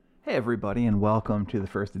Hey everybody, and welcome to the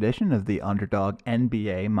first edition of the Underdog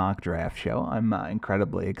NBA Mock Draft Show. I'm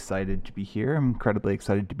incredibly excited to be here. I'm incredibly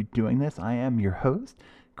excited to be doing this. I am your host,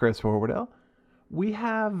 Chris Horwedel. We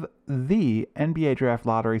have the NBA Draft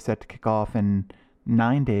Lottery set to kick off in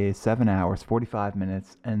 9 days, 7 hours, 45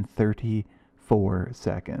 minutes, and 34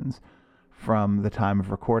 seconds from the time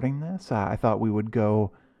of recording this. I thought we would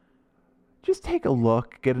go just take a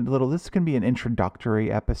look, get a little. This is going to be an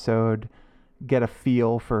introductory episode, get a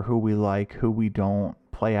feel for who we like, who we don't,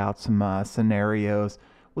 play out some scenarios.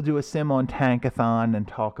 We'll do a sim on Tankathon and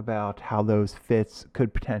talk about how those fits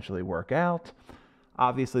could potentially work out.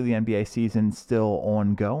 Obviously, the NBA season's still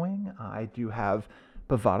ongoing. I do have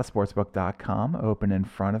bovadasportsbook.com open in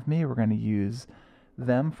front of me. We're going to use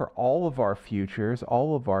them for all of our futures,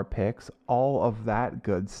 all of our picks, all of that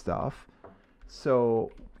good stuff.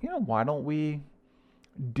 So, why don't we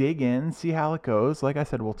dig in, see how it goes. Like I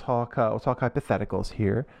said, we'll talk hypotheticals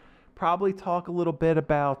here. Probably talk a little bit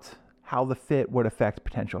about how the fit would affect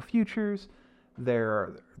potential futures,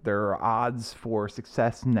 their odds for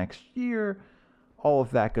success next year, all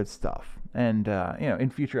of that good stuff. And in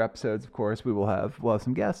future episodes, of course, we'll have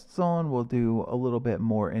some guests on. We'll do a little bit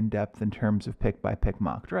more in depth in terms of pick by pick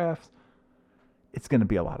mock drafts. It's going to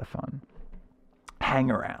be a lot of fun.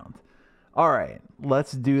 Hang around. All right,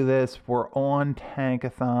 let's do this. We're on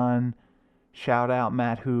Tankathon. Shout out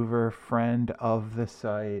Matt Hoover, friend of the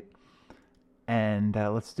site. And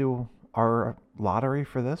let's do our lottery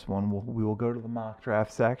for this one. We will go to the mock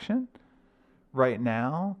draft section. Right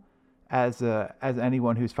now, as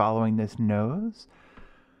anyone who's following this knows,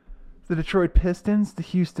 the Detroit Pistons, the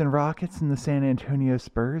Houston Rockets, and the San Antonio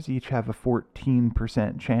Spurs each have a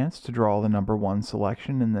 14% chance to draw the number one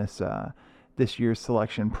selection in this year's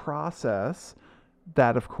selection process.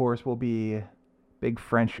 That, of course, will be big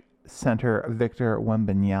French center Victor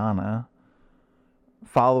Wembanyama.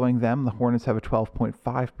 Following them, the Hornets have a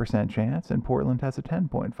 12.5% chance, and Portland has a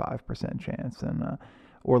 10.5% chance. And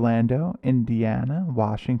Orlando, Indiana,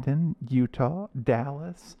 Washington, Utah,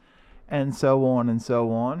 Dallas, and so on and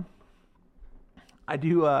so on. I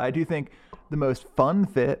do think the most fun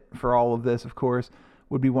fit for all of this, of course,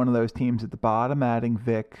 would be one of those teams at the bottom. Adding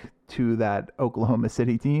Vic to that Oklahoma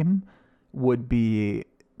City team would be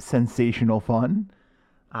sensational fun.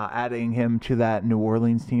 Adding him to that New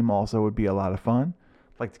Orleans team also would be a lot of fun.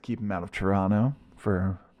 I'd like to keep him out of Toronto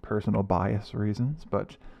for personal bias reasons,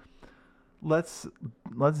 but let's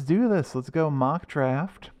do this. Let's go mock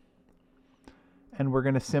draft, and we're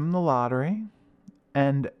going to sim the lottery.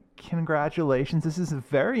 And congratulations, this is a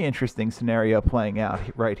very interesting scenario playing out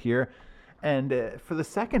right here. And for the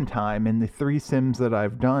second time in the 3 sims that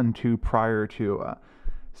I've done, 2 prior to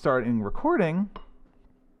starting recording,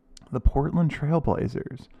 the Portland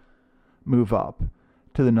Trailblazers move up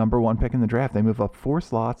to the number 1 pick in the draft. They move up 4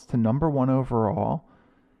 slots to number 1 overall.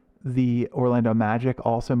 The Orlando Magic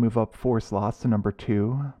also move up 4 slots to number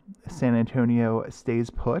 2. San Antonio stays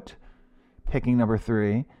put, picking number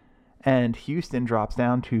 3. And Houston drops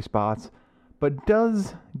down 2 spots, but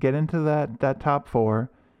does get into that top 4.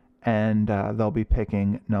 And they'll be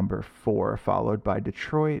picking number 4, followed by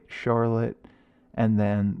Detroit, Charlotte, and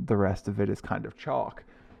then the rest of it is kind of chalk.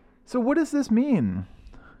 So what does this mean?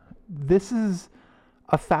 This is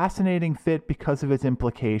a fascinating fit because of its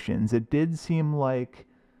implications. It did seem like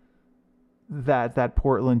that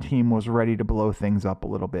Portland team was ready to blow things up a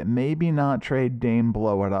little bit. Maybe not trade Dame,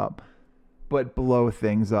 blow it up, but blow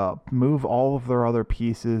things up. Move all of their other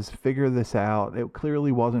pieces, figure this out. It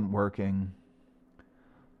clearly wasn't working.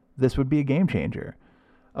 This would be a game changer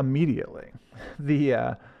immediately.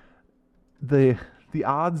 The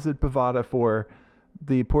odds at Bovada for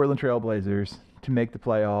the Portland Trailblazers to make the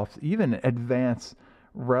playoffs, even advance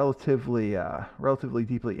relatively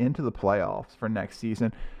deeply into the playoffs for next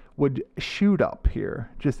season, would shoot up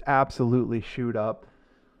here. Just absolutely shoot up.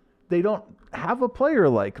 They don't have a player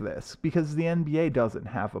like this because the NBA doesn't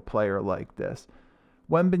have a player like this.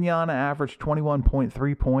 Wembanyama averaged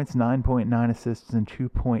 21.3 points, 9.9 assists, and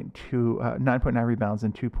 9.9 rebounds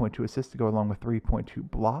and 2.2 assists to go along with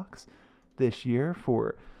 3.2 blocks this year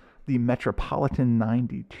for the Metropolitan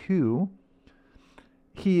 92.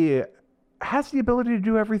 He has the ability to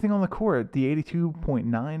do everything on the court. The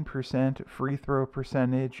 82.9% free throw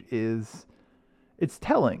percentage it's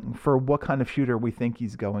telling for what kind of shooter we think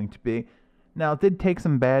he's going to be. Now, did take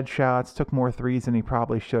some bad shots, took more threes than he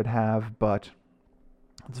probably should have, but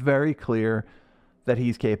it's very clear that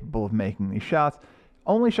he's capable of making these shots.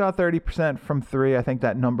 Only shot 30% from 3. I think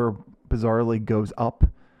that number bizarrely goes up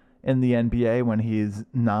in the NBA when he's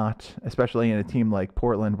not, especially in a team like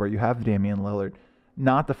Portland where you have Damian Lillard,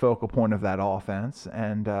 not the focal point of that offense,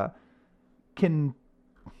 and can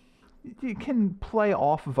can play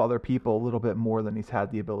off of other people a little bit more than he's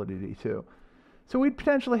had the ability to. So we'd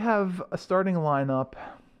potentially have a starting lineup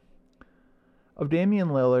of Damian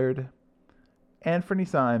Lillard, Anthony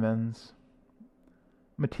Simons,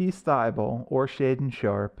 Matisse Thybulle or Shaedon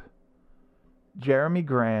Sharpe, Jeremy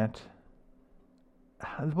Grant.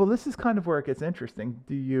 Well, this is kind of where it gets interesting.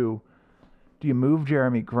 Do you move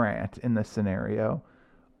Jeremy Grant in this scenario,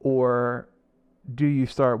 or do you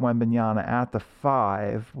start Wembanyama at the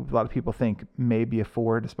 5? A lot of people think maybe a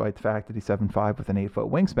 4, despite the fact that he's 7'5" with an 8-foot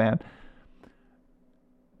wingspan.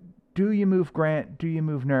 Do you move Grant? Do you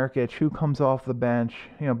move Nurkic? Who comes off the bench?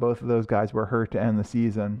 Both of those guys were hurt to end the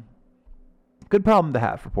season. Good problem to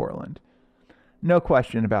have for Portland. No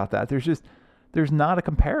question about that. There's not a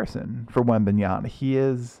comparison for Wembanyama. He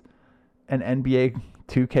is an NBA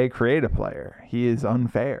 2K creative player. He is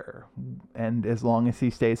unfair. And as long as he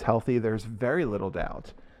stays healthy, there's very little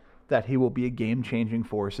doubt that he will be a game-changing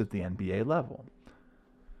force at the NBA level.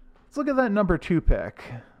 Let's look at that number 2 pick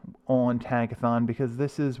on Tankathon, because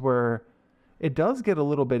this is where it does get a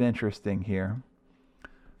little bit interesting here.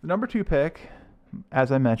 The number 2 pick,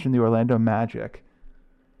 as I mentioned, the Orlando Magic,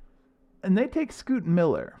 and they take Scoot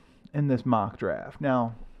Miller in this mock draft.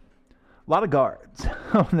 Now, a lot of guards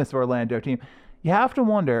on this Orlando team. You have to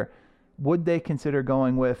wonder, would they consider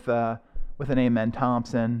going with an Amen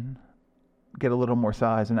Thompson, get a little more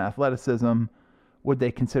size and athleticism? Would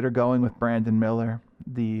they consider going with Brandon Miller,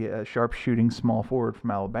 the sharp-shooting small forward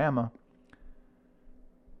from Alabama?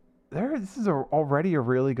 This is already a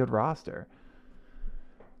really good roster.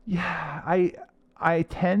 Yeah, I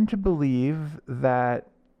tend to believe that,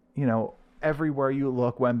 everywhere you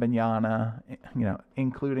look, Wembanyama,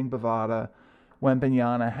 including Bovada,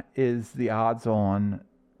 Wembanyama is the odds-on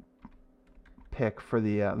pick for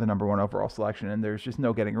the number 1 overall selection, and there's just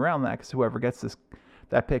no getting around that, because whoever gets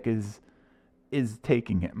that pick is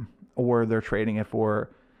taking him, or they're trading it for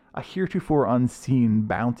a heretofore unseen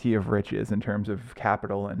bounty of riches in terms of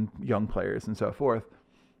capital and young players and so forth.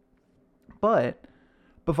 But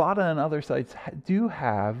Bovada and other sites do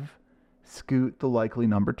have Scoot the likely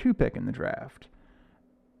number 2 pick in the draft.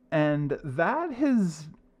 And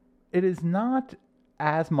it is not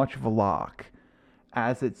as much of a lock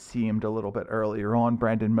as it seemed a little bit earlier on.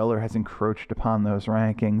 Brandon Miller has encroached upon those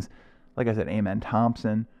rankings. Like I said, Amen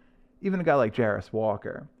Thompson, even a guy like Jarris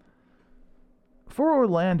Walker. For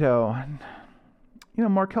Orlando,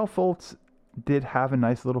 Markelle Fultz did have a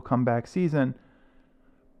nice little comeback season,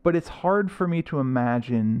 but it's hard for me to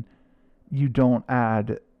imagine you don't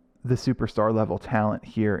add the superstar level talent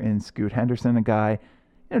here in Scoot Henderson, a guy,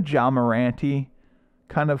 Ja Moranti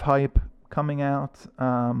kind of hype coming out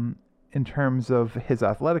in terms of his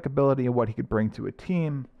athletic ability and what he could bring to a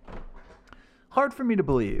team. Hard for me to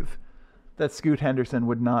believe that Scoot Henderson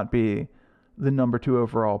would not be the number 2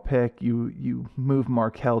 overall pick. You move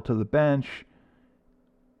Markelle to the bench,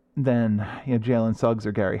 then Jalen Suggs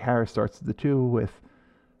or Gary Harris starts the 2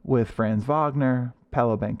 with Franz Wagner,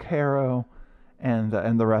 Paolo Banchero, and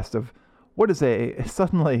the rest of what is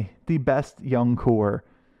suddenly the best young core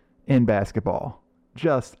in basketball.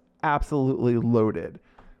 Just absolutely loaded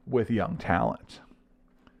with young talent.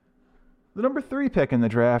 The number 3 pick in the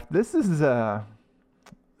draft. This is a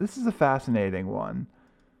fascinating one,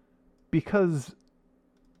 because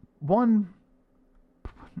one,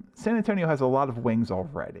 San Antonio has a lot of wings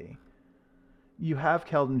already. You have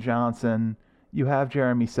Keldon Johnson, you have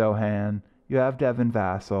Jeremy Sohan, you have Devin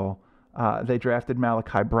Vassell. They drafted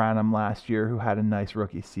Malachi Branham last year, who had a nice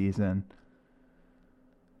rookie season.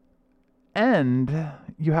 And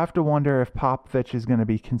you have to wonder if Popovich is going to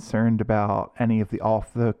be concerned about any of the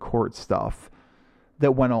off-the-court stuff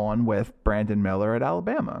that went on with Brandon Miller at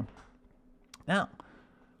Alabama. Now,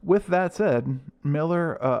 with that said,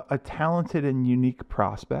 Miller, a talented and unique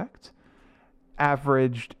prospect,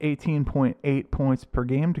 averaged 18.8 points per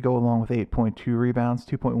game to go along with 8.2 rebounds,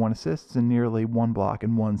 2.1 assists, and nearly 1 block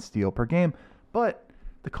and 1 steal per game. But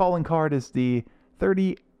the calling card is the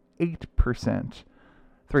 38%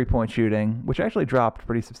 three-point shooting, which actually dropped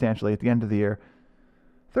pretty substantially at the end of the year.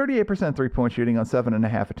 38% three-point shooting on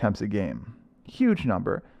 7.5 attempts a game. Huge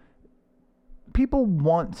number. People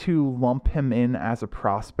want to lump him in as a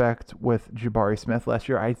prospect with Jabari Smith last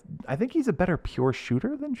year. I think he's a better pure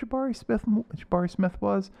shooter than Jabari Smith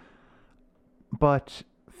was, but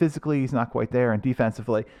physically he's not quite there, and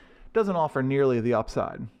defensively doesn't offer nearly the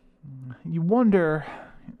upside. You wonder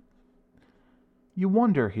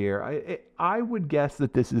here. I would guess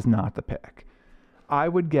that this is not the pick. I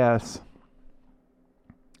would guess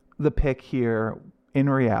the pick here in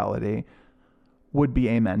reality would be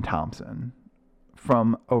Amen Thompson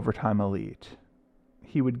from Overtime Elite.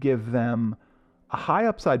 He would give them a high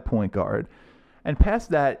upside point guard, and past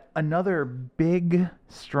that, another big,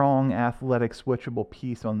 strong, athletic, switchable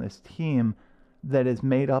piece on this team that is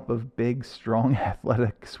made up of big, strong,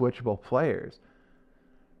 athletic, switchable players.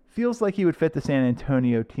 Feels like he would fit the San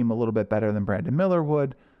Antonio team a little bit better than Brandon Miller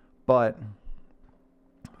would, but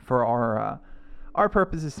for our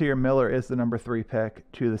purposes here, Miller is the number 3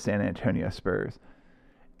 pick to the San Antonio Spurs.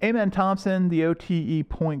 Amen Thompson, the OTE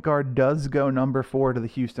point guard, does go number 4 to the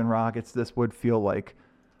Houston Rockets. This would feel like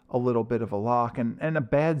a little bit of a lock and a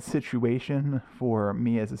bad situation for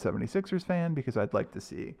me as a 76ers fan, because I'd like to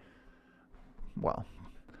see, well,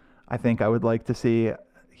 I think I would like to see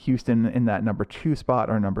Houston in that number 2 spot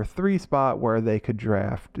or number 3 spot where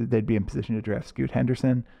they'd be in position to draft Scoot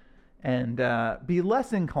Henderson and be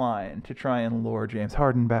less inclined to try and lure James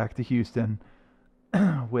Harden back to Houston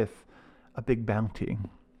with a big bounty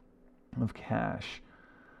of cash.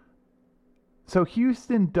 So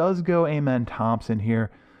Houston does go Amen Thompson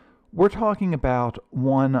here. We're talking about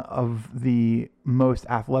one of the most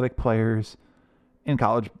athletic players in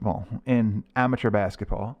in amateur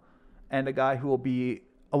basketball, and a guy who will be,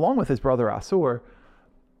 along with his brother Asur,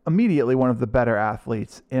 immediately one of the better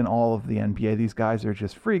athletes in all of the NBA. These guys are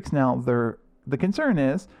just freaks. Now, the concern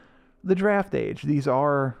is the draft age. These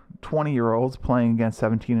are 20-year-olds playing against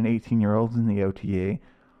 17 and 18-year-olds in the OTA.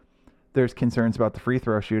 There's concerns about the free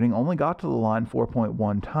throw shooting. Only got to the line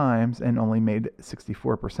 4.1 times and only made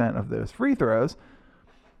 64% of those free throws.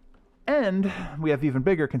 And we have even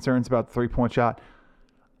bigger concerns about the three-point shot.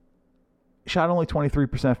 Shot only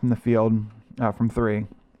 23% from the field, from 3.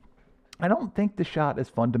 I don't think the shot is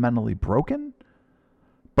fundamentally broken,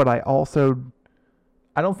 but I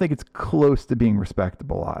don't think it's close to being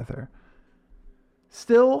respectable either.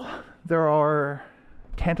 Still, there are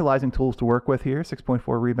tantalizing tools to work with here.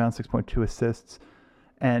 6.4 rebounds, 6.2 assists,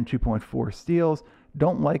 and 2.4 steals.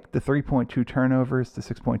 Don't like the 3.2 turnovers to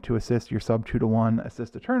 6.2 assists. You're sub 2-to-1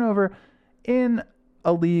 assist to turnover in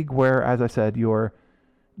a league where, as I said, you're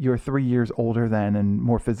 3 years older than and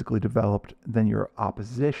more physically developed than your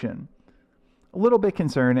opposition. A little bit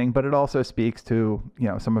concerning, but it also speaks to,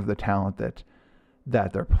 some of the talent that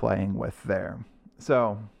they're playing with there.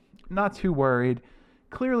 So, not too worried.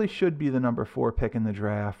 Clearly should be the number 4 pick in the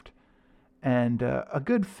draft, and a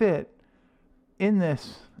good fit in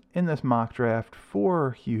this mock draft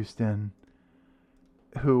for Houston,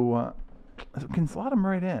 who can slot him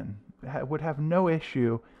right in. Would have no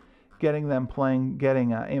issue getting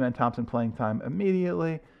Amen Thompson playing time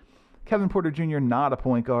immediately. Kevin Porter Jr., not a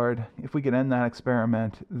point guard. If we could end that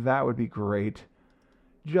experiment, that would be great.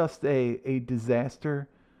 Just a disaster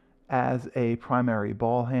as a primary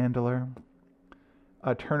ball handler.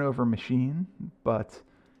 A turnover machine, but,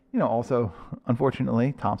 also,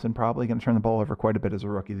 unfortunately, Thompson probably going to turn the ball over quite a bit as a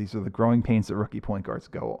rookie. These are the growing pains that rookie point guards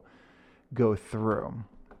go through.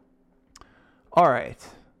 All right.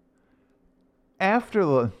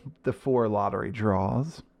 After the 4 lottery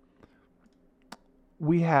draws,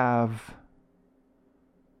 we have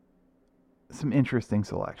some interesting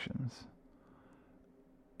selections.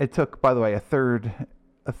 It took, by the way, a third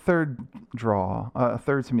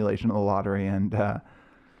simulation of the lottery, and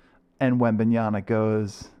Wembanyama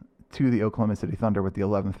goes to the Oklahoma City Thunder with the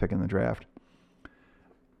 11th pick in the draft.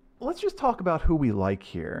 Let's just talk about who we like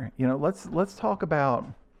here. Let's talk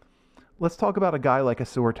about a guy like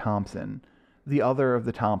Asur Thompson, the other of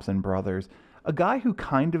the Thompson brothers, a guy who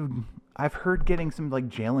I've heard getting some like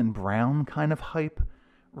Jaylen Brown kind of hype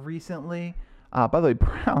recently. By the way,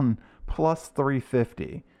 Brown plus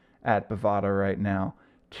 350 at Bovada right now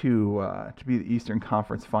to be the Eastern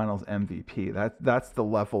Conference Finals MVP. That's the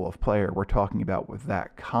level of player we're talking about with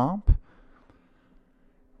that comp.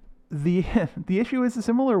 The issue is a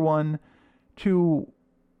similar one to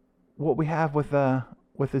what we have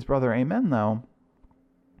with his brother Amen, though.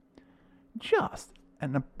 Just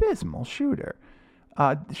an abysmal shooter.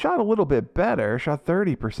 Shot a little bit better. Shot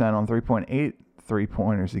 30% on 3.8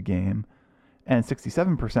 3-pointers a game and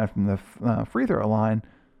 67% from the free throw line.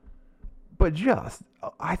 But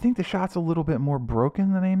I think the shot's a little bit more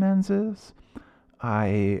broken than Amen's is.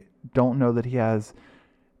 I don't know that he has...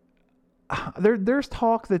 There's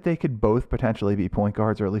talk that they could both potentially be point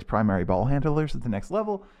guards or at least primary ball handlers at the next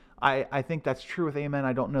level. I think that's true with Amen.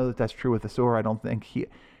 I don't know that that's true with Asur. I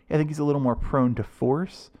think he's a little more prone to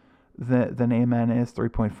force than Amen is.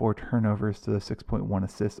 3.4 turnovers to the 6.1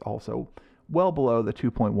 assists, also well below the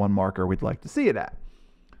 2.1 marker we'd like to see it at.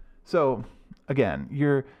 So, again,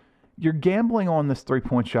 you're gambling on this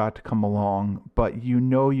 3-point shot to come along, but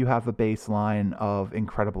you have a baseline of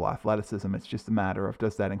incredible athleticism. It's just a matter of,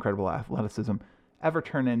 does that incredible athleticism ever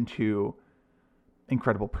turn into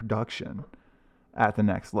incredible production at the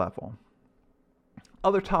next level?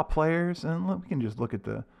 Other top players, and we can look at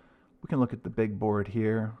the big board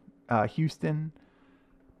here. Houston,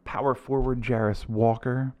 power forward Jarris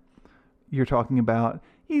Walker. You're talking about,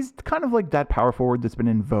 he's kind of like that power forward that's been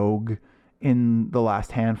in vogue in the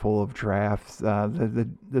last handful of drafts. The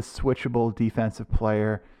switchable defensive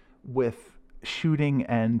player with shooting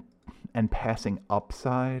and passing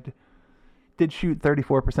upside. Did shoot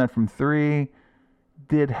 34% from three.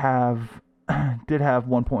 Did have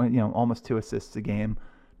 1 point, almost 2 assists a game.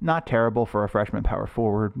 Not terrible for a freshman power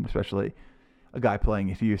forward, especially a guy playing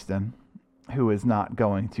at Houston, who is not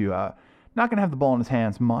going to have the ball in his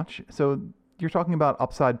hands much. So you're talking about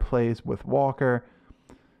upside plays with Walker.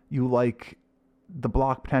 You like the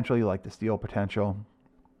block potential. You like the steal potential.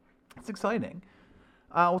 It's exciting.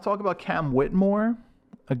 We'll talk about Cam Whitmore,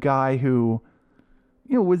 a guy who,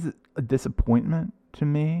 was a disappointment to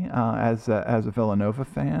me as a Villanova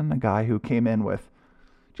fan. A guy who came in with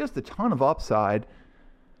just a ton of upside.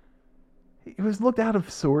 He was looked out of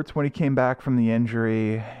sorts when he came back from the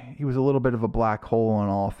injury. He was a little bit of a black hole on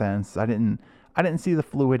offense. I didn't see the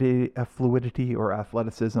fluidity or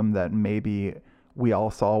athleticism that maybe we all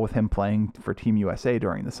saw with him playing for Team USA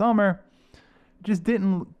during the summer. Just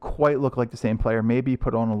didn't quite look like the same player. Maybe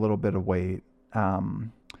put on a little bit of weight.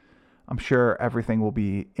 I'm sure everything will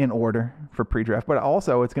be in order for pre-draft, but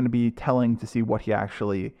also it's going to be telling to see what he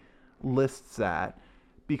actually lists at,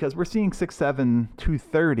 because we're seeing 6'7",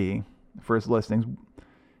 230 for his listings.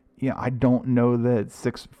 I don't know that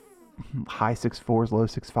high 6'4s, low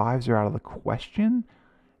 6'5s are out of the question,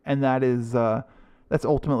 and that's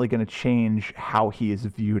ultimately going to change how he is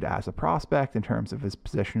viewed as a prospect in terms of his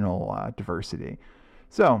positional diversity.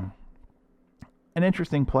 So, an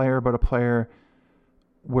interesting player, but a player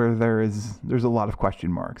where there's a lot of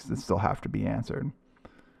question marks that still have to be answered.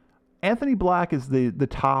 Anthony Black is the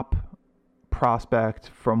top prospect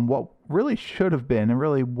from what really should have been and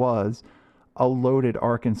really was a loaded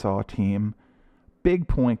Arkansas team. Big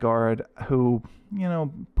point guard who,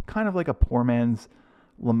 kind of like a poor man's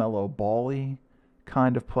LaMelo Ball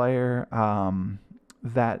kind of player.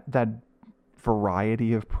 That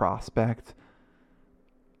variety of prospect.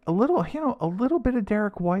 A little bit of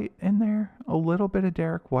Derek White in there. A little bit of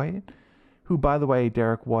Derek White, who, by the way,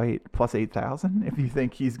 Derek White plus 8,000 if you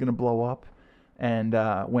think he's going to blow up and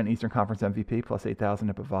win Eastern Conference MVP, plus 8,000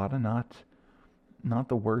 at Bovada. Not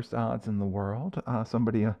the worst odds in the world.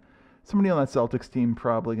 Somebody on that Celtics team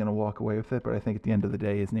probably going to walk away with it, but I think at the end of the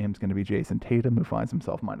day, his name's going to be Jason Tatum, who finds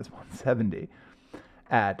himself minus 170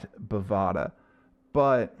 at Bovada.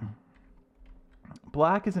 But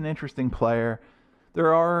Black is an interesting player.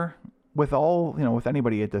 There are, with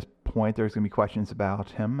anybody at this point, there's going to be questions about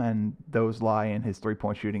him, and those lie in his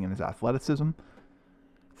three-point shooting and his athleticism.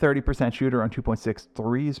 30% shooter on 2.6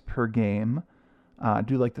 threes per game.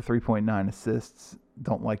 Do like the 3.9 assists.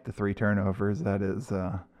 Don't like the 3 turnovers. Those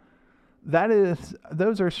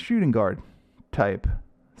are shooting guard type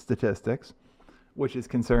statistics, which is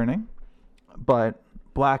concerning. But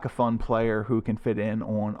Black, a fun player who can fit in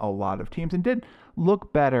on a lot of teams and did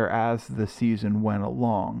look better as the season went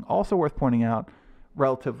along. Also worth pointing out,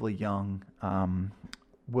 relatively young,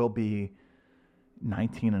 will be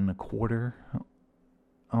 19 and a quarter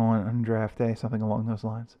on draft day, something along those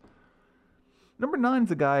lines. Number 9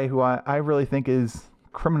 is a guy who I really think is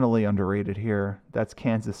criminally underrated here. That's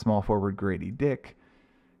Kansas small forward Grady Dick.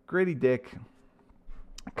 Grady Dick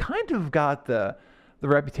kind of got the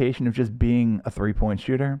reputation of just being a three-point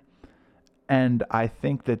shooter. And I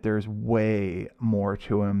think that there's way more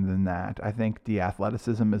to him than that. I think the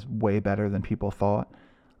athleticism is way better than people thought.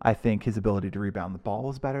 I think his ability to rebound the ball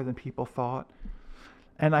is better than people thought.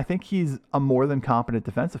 And I think he's a more than competent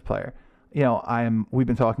defensive player. We've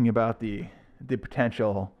been talking about the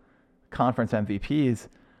potential conference MVPs.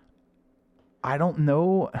 I don't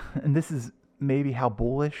know, and this is maybe how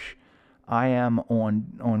bullish I am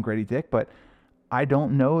on Grady Dick, but I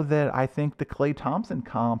don't know that I think the Klay Thompson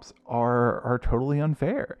comps are totally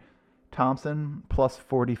unfair. Thompson plus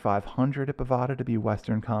 4,500 at Bovada to be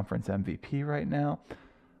Western Conference MVP right now.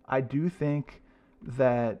 I do think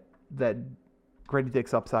that Grady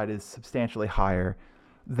Dick's upside is substantially higher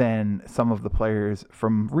than some of the players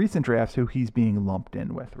from recent drafts who he's being lumped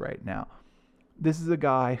in with right now. This is a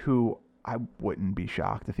guy who I wouldn't be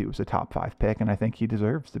shocked if he was a top 5 pick, and I think he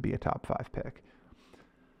deserves to be a top 5 pick.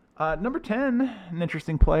 Number 10, an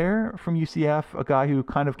interesting player from UCF, a guy who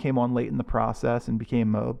kind of came on late in the process and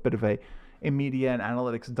became a bit of a media and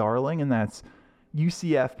analytics darling, and that's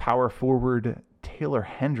UCF power forward Taylor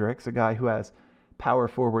Hendricks, a guy who has power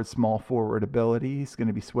forward, small forward ability. He's going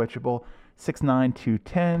to be switchable. 6'9",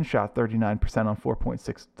 210, shot 39% on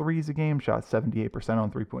 4.6 threes a game, shot 78%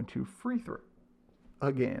 on 3.2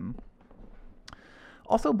 a game.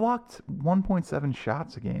 Also blocked 1.7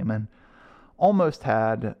 shots a game and almost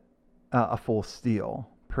had a full steal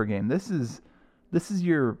per game. This is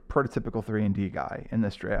your prototypical 3-and-D guy in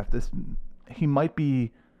this draft. He might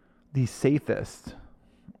be the safest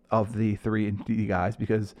of the 3-and-D guys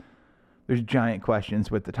because there's giant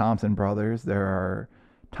questions with the Thompson brothers. There are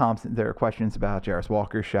questions about Jarris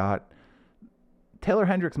Walker's shot. Taylor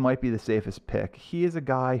Hendricks might be the safest pick. He is a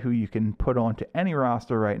guy who you can put onto any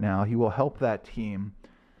roster right now. He will help that team.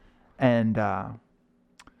 And,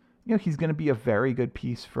 he's going to be a very good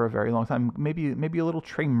piece for a very long time. Maybe a little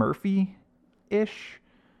Trey Murphy-ish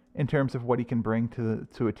in terms of what he can bring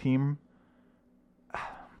to a team.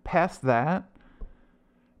 Past that,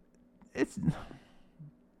 it's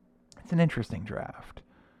an interesting draft.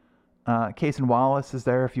 Cason Wallace is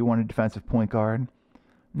there if you want a defensive point guard.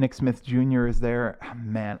 Nick Smith Jr. is there.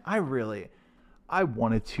 Man, I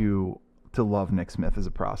wanted to love Nick Smith as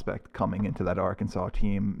a prospect coming into that Arkansas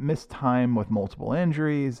team. Missed time with multiple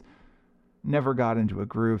injuries. Never got into a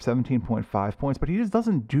groove. 17.5 points, but he just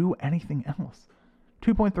doesn't do anything else.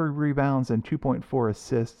 2.3 rebounds and 2.4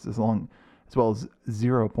 assists as well as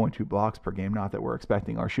 0.2 blocks per game. Not that we're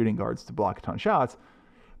expecting our shooting guards to block a ton of shots,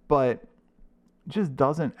 but just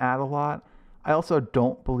doesn't add a lot. I also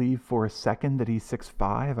don't believe for a second that he's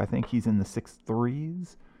 6'5". I think he's in the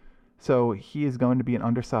 6'3s. So he is going to be an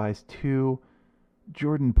undersized 2.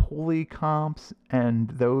 Jordan Poole comps, and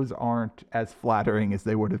those aren't as flattering as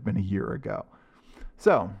they would have been a year ago.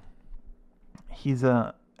 So he's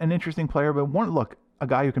an interesting player, but a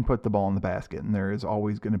guy who can put the ball in the basket, and there is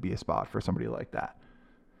always going to be a spot for somebody like that.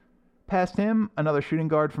 Past him, another shooting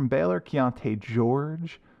guard from Baylor, Keontae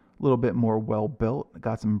George. A little bit more well-built.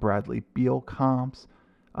 Got some Bradley Beal comps.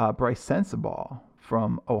 Bryce Sensabaugh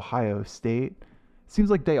from Ohio State.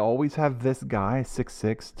 Seems like they always have this guy,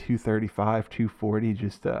 6'6", 235, 240,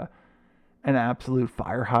 just an absolute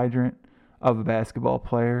fire hydrant of a basketball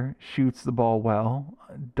player. Shoots the ball well.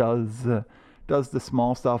 Does the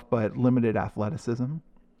small stuff, but limited athleticism.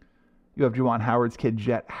 You have Juwan Howard's kid,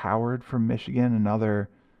 Jet Howard from Michigan, another...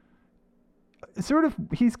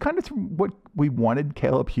 he's kind of what we wanted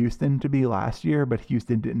Caleb Houston to be last year, but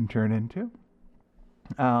Houston didn't turn into.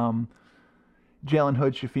 Jalen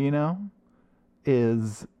Hood-Schifino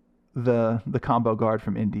is the combo guard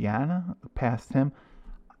from Indiana, past him.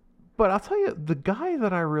 But I'll tell you, the guy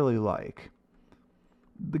that I really like,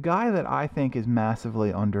 the guy that I think is massively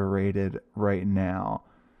underrated right now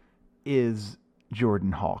is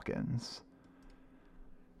Jordan Hawkins.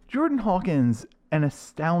 Jordan Hawkins, an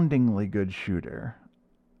astoundingly good shooter.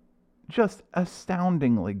 Just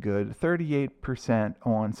astoundingly good. 38%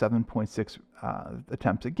 on 7.6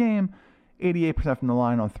 attempts a game. 88% from the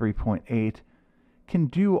line on 3.8. Can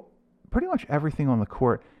do pretty much everything on the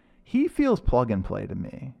court. He feels plug and play to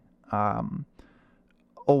me. A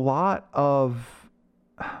lot of,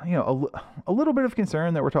 a little bit of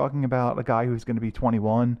concern that we're talking about a guy who's going to be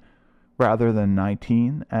 21 rather than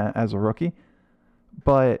 19 as a rookie.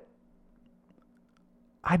 But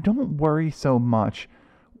I don't worry so much.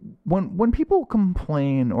 When people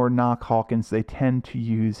complain or knock Hawkins, they tend to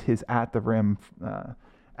use his at the rim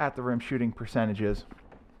shooting percentages,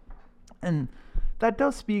 and that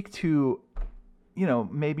does speak to,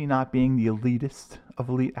 maybe not being the elitist of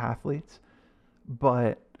elite athletes,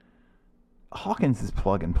 but Hawkins is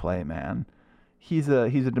plug and play, man. He's a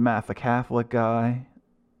DeMatha Catholic guy.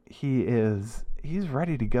 He's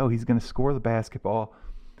ready to go. He's going to score the basketball.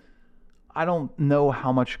 I don't know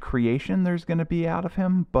how much creation there's going to be out of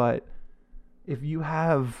him, but if you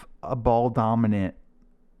have a ball-dominant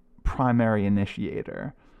primary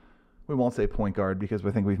initiator, we won't say point guard because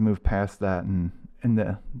I think we've moved past that in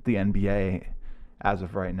the NBA as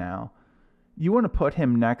of right now. You want to put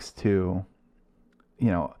him next to,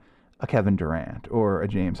 a Kevin Durant or a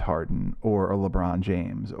James Harden or a LeBron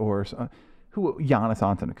James or Giannis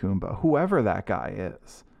Antetokounmpo, whoever that guy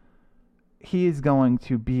is. He is going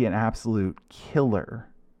to be an absolute killer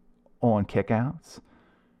on kickouts.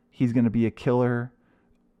 He's going to be a killer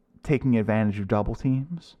taking advantage of double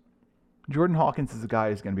teams. Jordan Hawkins is a guy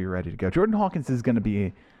who's going to be ready to go. Jordan Hawkins is going to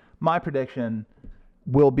be, my prediction,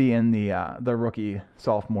 will be in the rookie,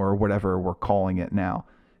 sophomore, or whatever we're calling it now,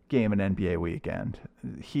 game in NBA weekend.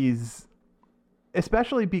 He's,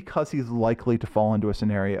 especially because he's likely to fall into a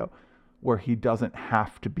scenario where he doesn't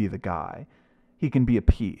have to be the guy. He can be a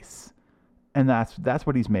piece. And that's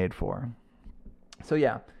what he's made for. So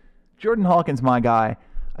yeah, Jordan Hawkins, my guy.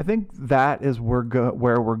 I think that is where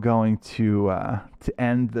we're going to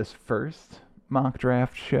end this first mock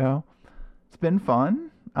draft show. It's been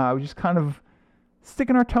fun. We're just kind of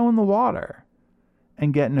sticking our toe in the water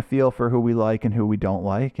and getting a feel for who we like and who we don't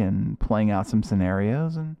like and playing out some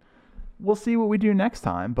scenarios. And we'll see what we do next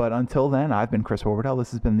time. But until then, I've been Chris Horwedel.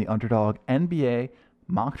 This has been the Underdog NBA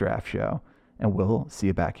Mock Draft Show, and we'll see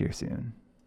you back here soon.